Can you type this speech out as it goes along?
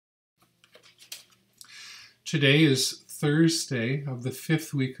Today is Thursday of the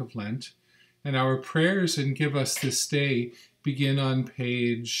 5th week of Lent, and our prayers in Give Us This Day begin on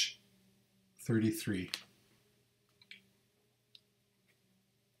page 33.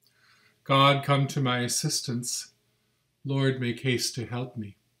 God, come to my assistance. Lord, make haste to help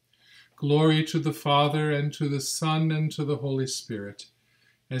me. Glory to the Father, and to the Son, and to the Holy Spirit,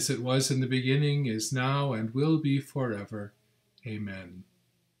 as it was in the beginning, is now, and will be forever. Amen.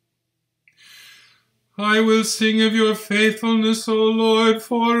 I will sing of your faithfulness, O Lord,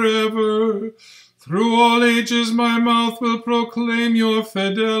 forever. Through all ages my mouth will proclaim your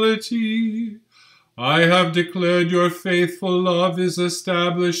fidelity. I have declared your faithful love is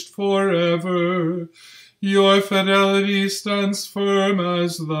established forever. Your fidelity stands firm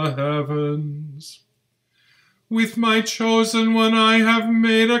as the heavens. With my chosen one I have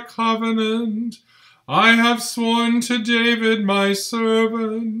made a covenant. I have sworn to David my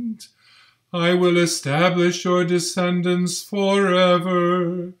servant. I will establish your descendants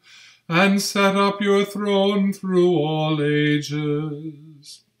forever, and set up your throne through all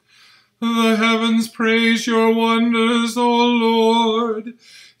ages. The heavens praise your wonders, O Lord,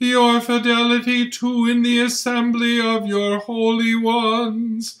 your fidelity too in the assembly of your holy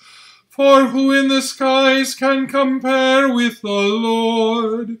ones. For who in the skies can compare with the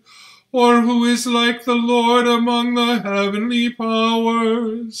Lord? Or who is like the Lord among the heavenly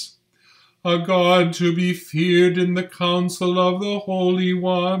powers? A God to be feared in the council of the holy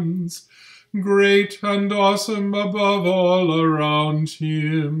ones, great and awesome above all around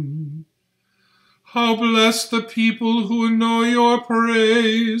him. How blessed the people who know your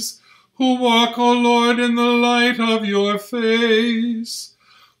praise, who walk, O Lord, in the light of your face,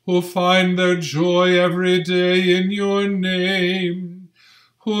 who find their joy every day in your name,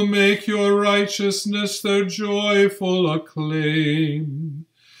 who make your righteousness their joyful acclaim.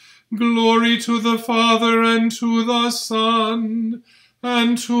 Glory to the Father, and to the Son,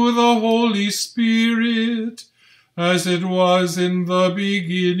 and to the Holy Spirit, as it was in the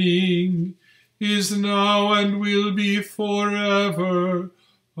beginning, is now, and will be forever.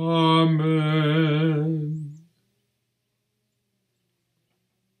 Amen.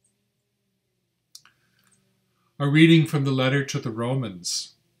 A reading from the letter to the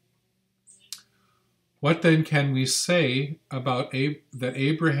Romans. What then can we say about that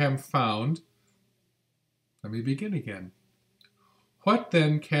Abraham found? Let me begin again. What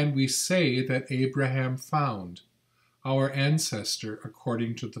then can we say that Abraham found, our ancestor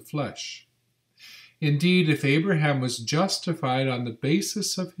according to the flesh? Indeed, if Abraham was justified on the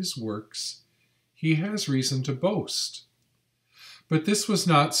basis of his works, he has reason to boast. But this was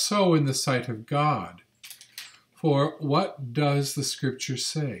not so in the sight of God. For what does the Scripture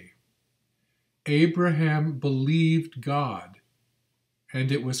say? Abraham believed God,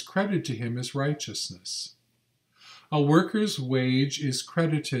 and it was credited to him as righteousness. A worker's wage is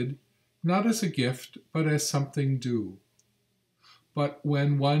credited not as a gift, but as something due. But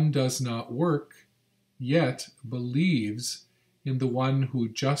when one does not work, yet believes in the one who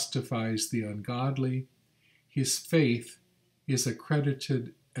justifies the ungodly, his faith is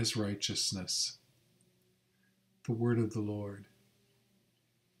accredited as righteousness. The word of the Lord.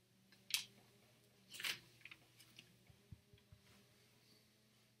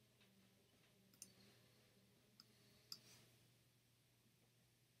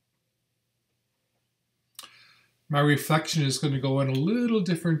 My reflection is going to go in a little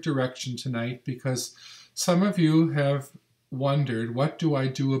different direction tonight because some of you have wondered, what do I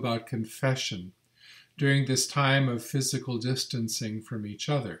do about confession during this time of physical distancing from each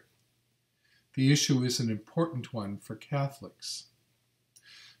other? The issue is an important one for Catholics.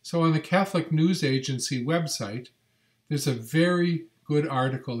 So on the Catholic News Agency website, there's a very good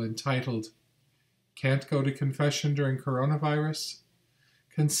article entitled, "Can't Go to Confession During Coronavirus?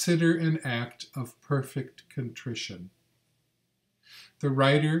 Consider an Act of Perfect Contrition." The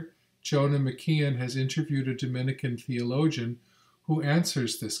writer, Jonah McMullin, has interviewed a Dominican theologian who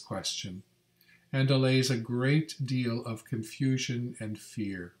answers this question and allays a great deal of confusion and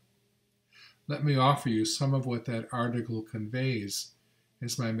fear. Let me offer you some of what that article conveys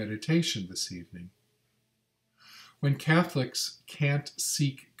as my meditation this evening. When Catholics can't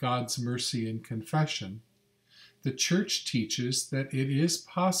seek God's mercy in confession, the Church teaches that it is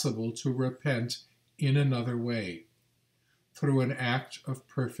possible to repent in another way, through an act of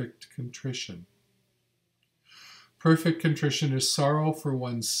perfect contrition. Perfect contrition is sorrow for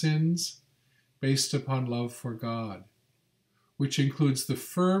one's sins based upon love for God, which includes the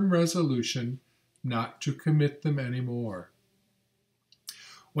firm resolution not to commit them anymore.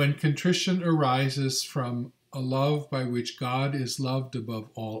 When contrition arises from a love by which God is loved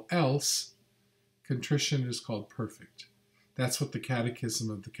above all else, contrition is called perfect. That's what the Catechism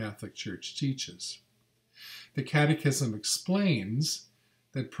of the Catholic Church teaches. The Catechism explains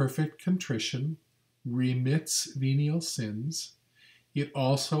that perfect contrition remits venial sins. It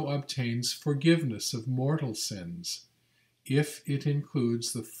also obtains forgiveness of mortal sins if it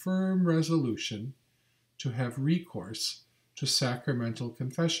includes the firm resolution to have recourse to sacramental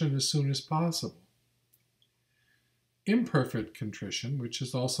confession as soon as possible. Imperfect contrition, which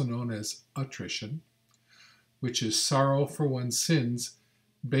is also known as attrition, which is sorrow for one's sins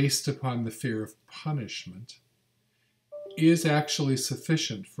based upon the fear of punishment, is actually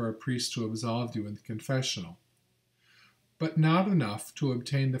sufficient for a priest to absolve you in the confessional, but not enough to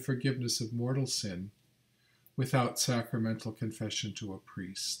obtain the forgiveness of mortal sin without sacramental confession to a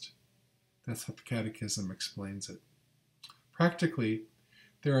priest. That's how the Catechism explains it. Practically,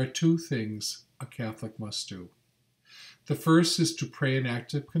 there are two things a Catholic must do. The first is to pray an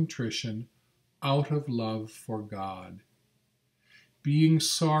act of contrition out of love for God. Being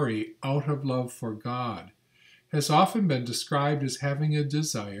sorry out of love for God has often been described as having a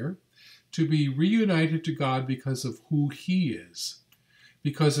desire to be reunited to God because of who He is,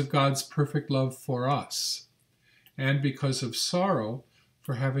 because of God's perfect love for us, and because of sorrow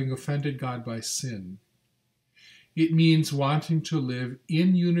for having offended God by sin. It means wanting to live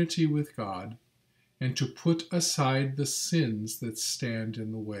in unity with God and to put aside the sins that stand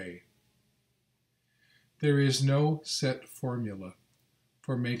in the way. There is no set formula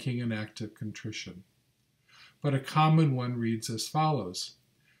for making an act of contrition, but a common one reads as follows: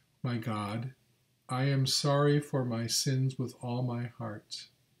 My God, I am sorry for my sins with all my heart.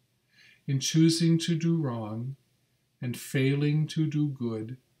 In choosing to do wrong and failing to do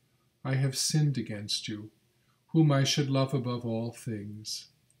good, I have sinned against you, whom I should love above all things.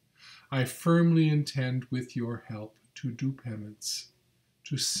 I firmly intend, with your help, to do penance,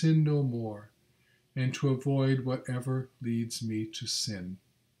 to sin no more, and to avoid whatever leads me to sin.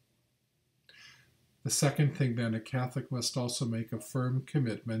 The second thing, then, a Catholic must also make a firm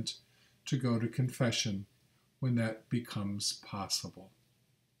commitment to go to confession when that becomes possible.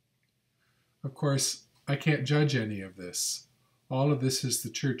 Of course, I can't judge any of this. All of this is the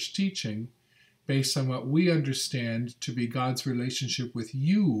Church teaching based on what we understand to be God's relationship with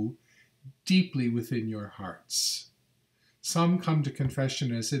you deeply within your hearts. Some come to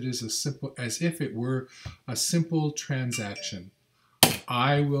confession as if it were a simple transaction.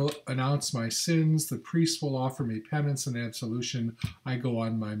 I will announce my sins, the priest will offer me penance and absolution, I go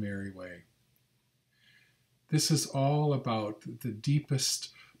on my merry way. This is all about the deepest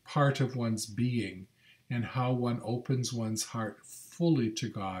part of one's being and how one opens one's heart fully to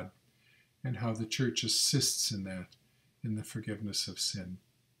God, and how the Church assists in that, in the forgiveness of sin.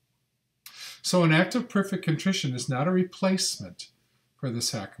 So an act of perfect contrition is not a replacement for the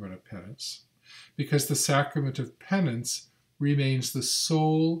sacrament of penance, because the sacrament of penance remains the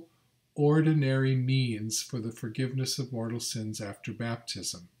sole ordinary means for the forgiveness of mortal sins after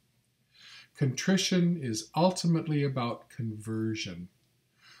baptism. Contrition is ultimately about conversion,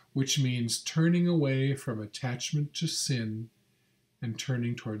 which means turning away from attachment to sin and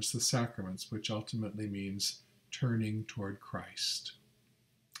turning towards the sacraments, which ultimately means turning toward Christ.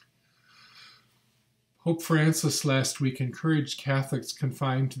 Pope Francis last week encouraged Catholics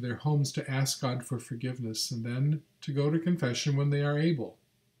confined to their homes to ask God for forgiveness and then to go to confession when they are able.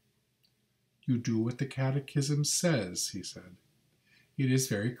 You do what the Catechism says, he said. It is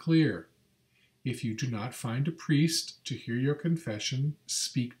very clear. If you do not find a priest to hear your confession,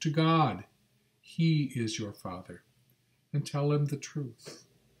 speak to God. He is your Father, and tell him the truth.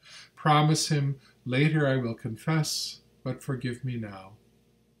 Promise him, later I will confess, but forgive me now.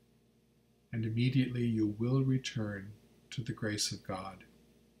 And immediately you will return to the grace of God.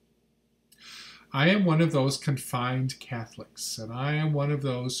 I am one of those confined Catholics, and I am one of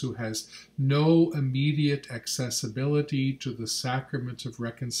those who has no immediate accessibility to the sacrament of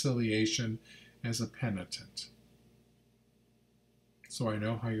reconciliation as a penitent. So I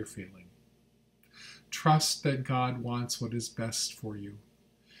know how you're feeling. Trust that God wants what is best for you,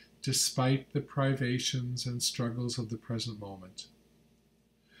 despite the privations and struggles of the present moment.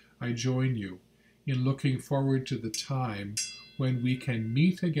 I join you in looking forward to the time when we can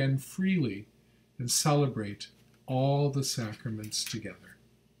meet again freely and celebrate all the sacraments together.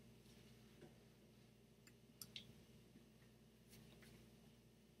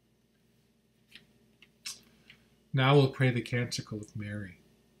 Now we'll pray the Canticle of Mary.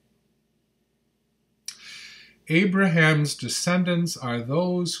 Abraham's descendants are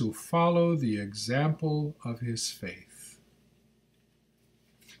those who follow the example of his faith.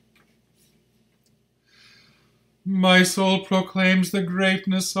 My soul proclaims the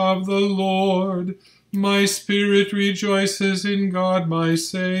greatness of the Lord. My spirit rejoices in God my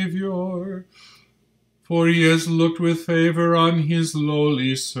Saviour, for he has looked with favor on his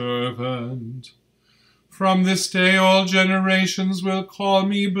lowly servant. From this day all generations will call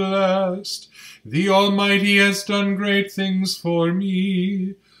me blessed. The Almighty has done great things for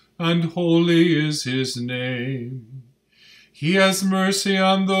me, and holy is his name. He has mercy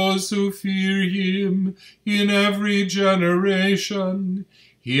on those who fear him in every generation.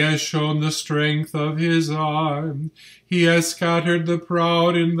 He has shown the strength of his arm. He has scattered the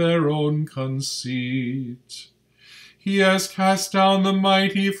proud in their own conceit. He has cast down the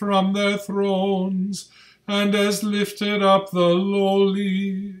mighty from their thrones, and has lifted up the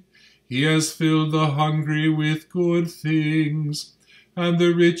lowly. He has filled the hungry with good things, and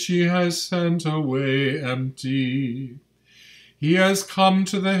the rich he has sent away empty. He has come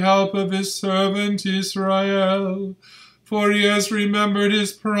to the help of his servant Israel, for he has remembered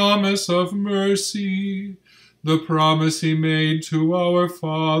his promise of mercy, the promise he made to our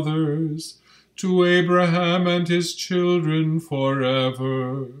fathers, to Abraham and his children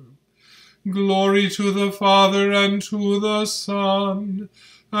forever. Glory to the Father, and to the Son,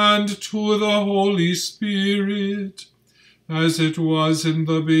 and to the Holy Spirit, as it was in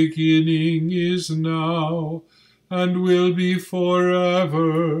the beginning, is now, and will be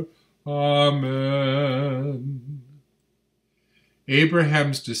forever. Amen.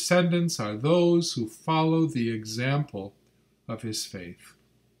 Abraham's descendants are those who follow the example of his faith.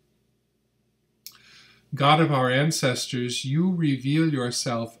 God of our ancestors, you reveal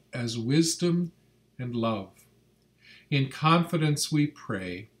yourself as wisdom and love. In confidence we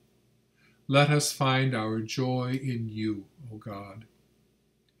pray, let us find our joy in you, O God.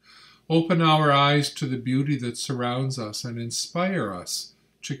 Open our eyes to the beauty that surrounds us and inspire us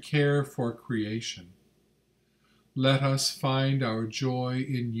to care for creation. Let us find our joy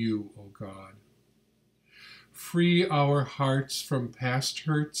in you, O God. Free our hearts from past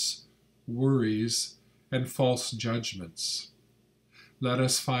hurts, worries, and false judgments. Let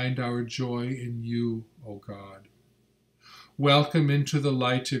us find our joy in you, O God. Welcome into the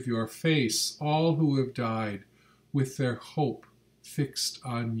light of your face all who have died with their hope fixed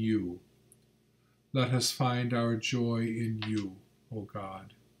on you. Let us find our joy in you, O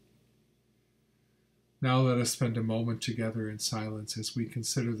God. Now let us spend a moment together in silence as we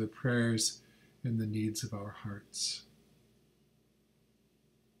consider the prayers and the needs of our hearts.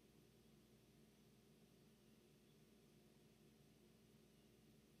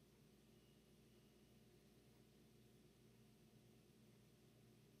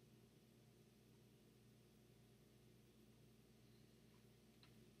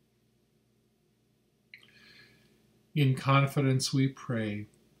 In confidence we pray,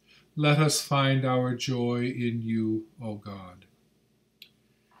 let us find our joy in you, O God.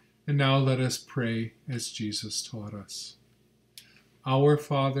 And now let us pray as Jesus taught us. Our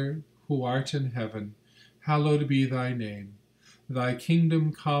Father, who art in heaven, hallowed be thy name. Thy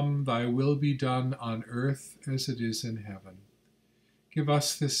kingdom come, thy will be done on earth as it is in heaven. Give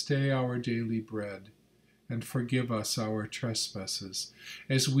us this day our daily bread, and forgive us our trespasses,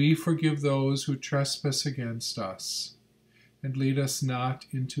 as we forgive those who trespass against us. And lead us not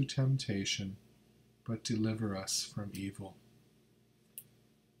into temptation, but deliver us from evil.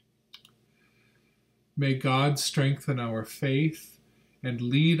 May God strengthen our faith and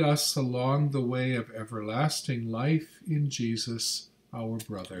lead us along the way of everlasting life in Jesus, our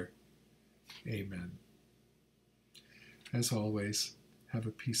brother. Amen. As always, have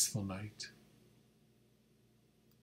a peaceful night.